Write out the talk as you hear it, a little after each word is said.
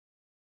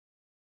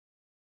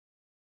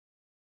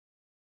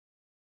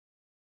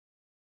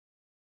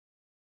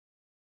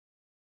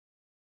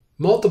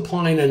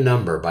Multiplying a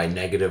number by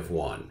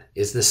 -1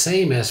 is the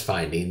same as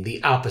finding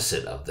the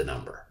opposite of the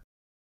number.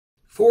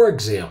 For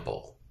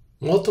example,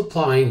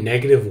 multiplying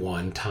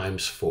 -1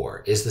 times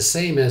 4 is the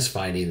same as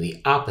finding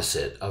the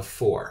opposite of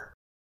 4.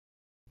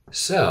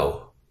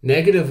 So,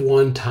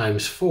 -1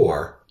 times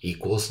 4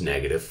 equals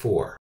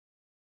 -4.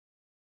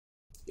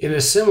 In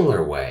a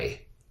similar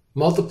way,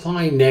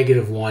 multiplying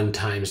 -1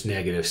 times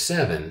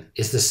 -7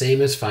 is the same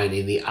as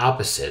finding the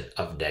opposite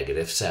of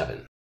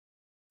 -7.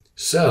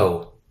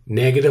 So,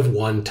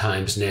 -1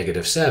 times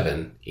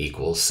 -7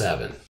 equals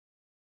 7.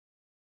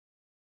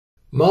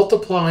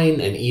 Multiplying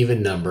an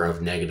even number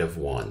of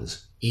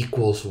 -1s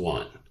equals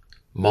 1.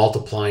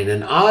 Multiplying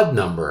an odd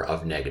number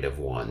of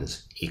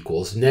 -1s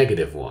equals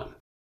 -1.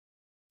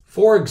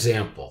 For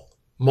example,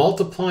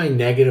 multiplying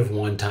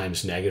 -1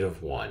 times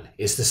 -1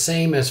 is the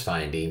same as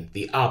finding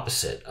the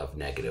opposite of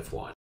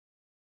 -1.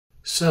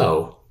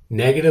 So,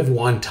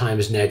 -1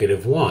 times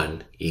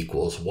 -1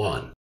 equals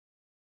 1.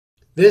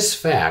 This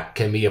fact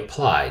can be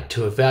applied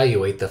to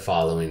evaluate the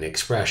following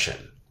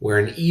expression, where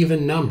an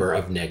even number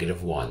of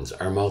 -1s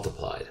are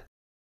multiplied.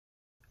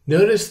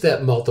 Notice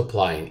that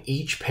multiplying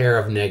each pair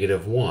of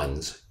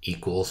 -1s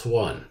equals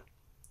 1.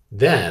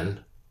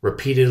 Then,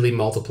 repeatedly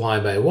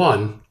multiplying by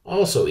 1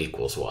 also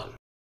equals 1.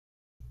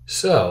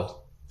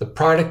 So, the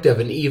product of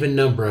an even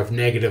number of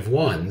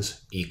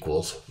 -1s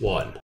equals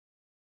 1.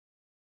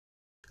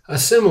 A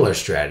similar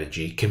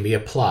strategy can be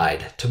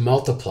applied to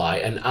multiply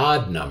an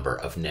odd number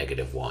of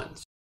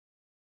 -1s.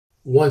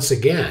 Once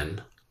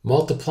again,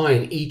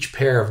 multiplying each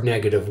pair of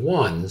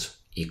 -1s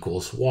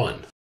equals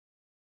 1.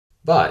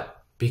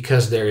 But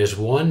because there is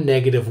one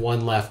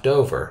 -1 left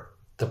over,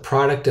 the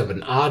product of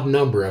an odd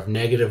number of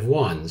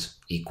 -1s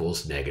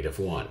equals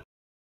 -1.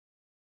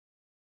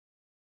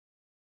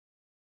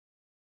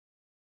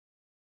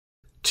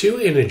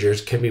 Two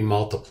integers can be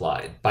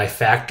multiplied by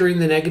factoring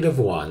the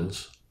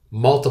 -1s,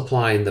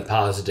 multiplying the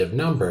positive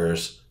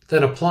numbers,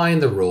 then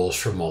applying the rules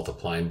for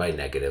multiplying by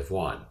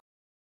 -1.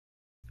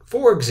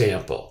 For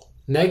example,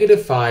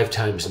 -5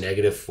 times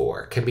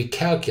 -4 can be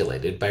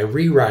calculated by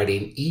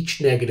rewriting each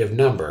negative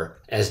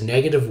number as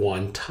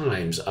 -1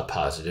 times a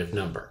positive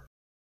number.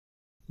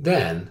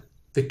 Then,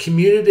 the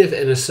commutative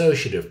and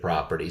associative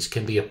properties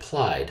can be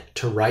applied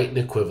to write an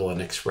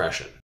equivalent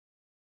expression.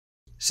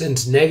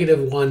 Since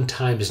 -1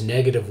 times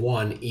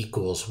 -1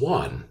 equals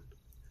 1,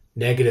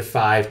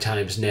 -5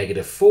 times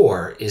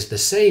 -4 is the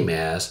same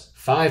as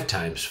 5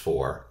 times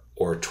 4,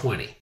 or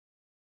 20.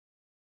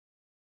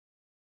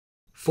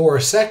 For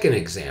a second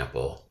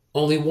example,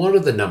 only one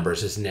of the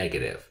numbers is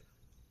negative,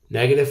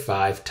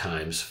 -5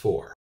 times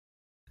 4.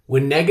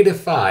 When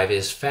 -5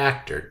 is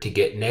factored to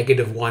get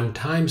 -1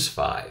 times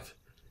 5,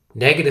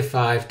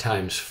 -5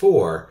 times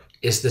 4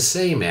 is the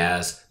same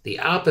as the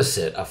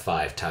opposite of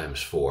 5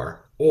 times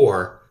 4,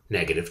 or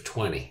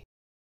 -20.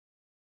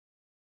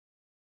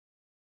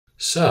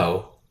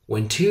 So,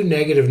 when two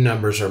negative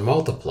numbers are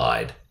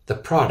multiplied, the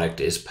product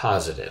is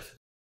positive.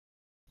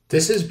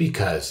 This is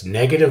because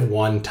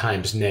 -1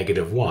 times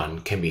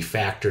 -1 can be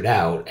factored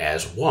out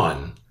as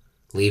 1,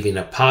 leaving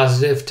a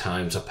positive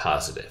times a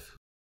positive.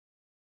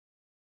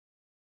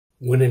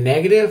 When a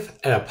negative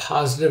and a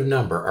positive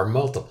number are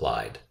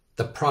multiplied,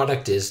 the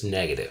product is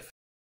negative.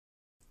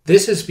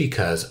 This is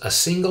because a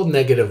single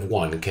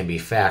 -1 can be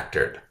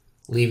factored,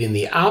 leaving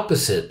the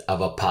opposite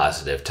of a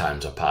positive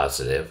times a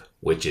positive,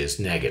 which is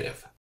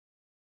negative.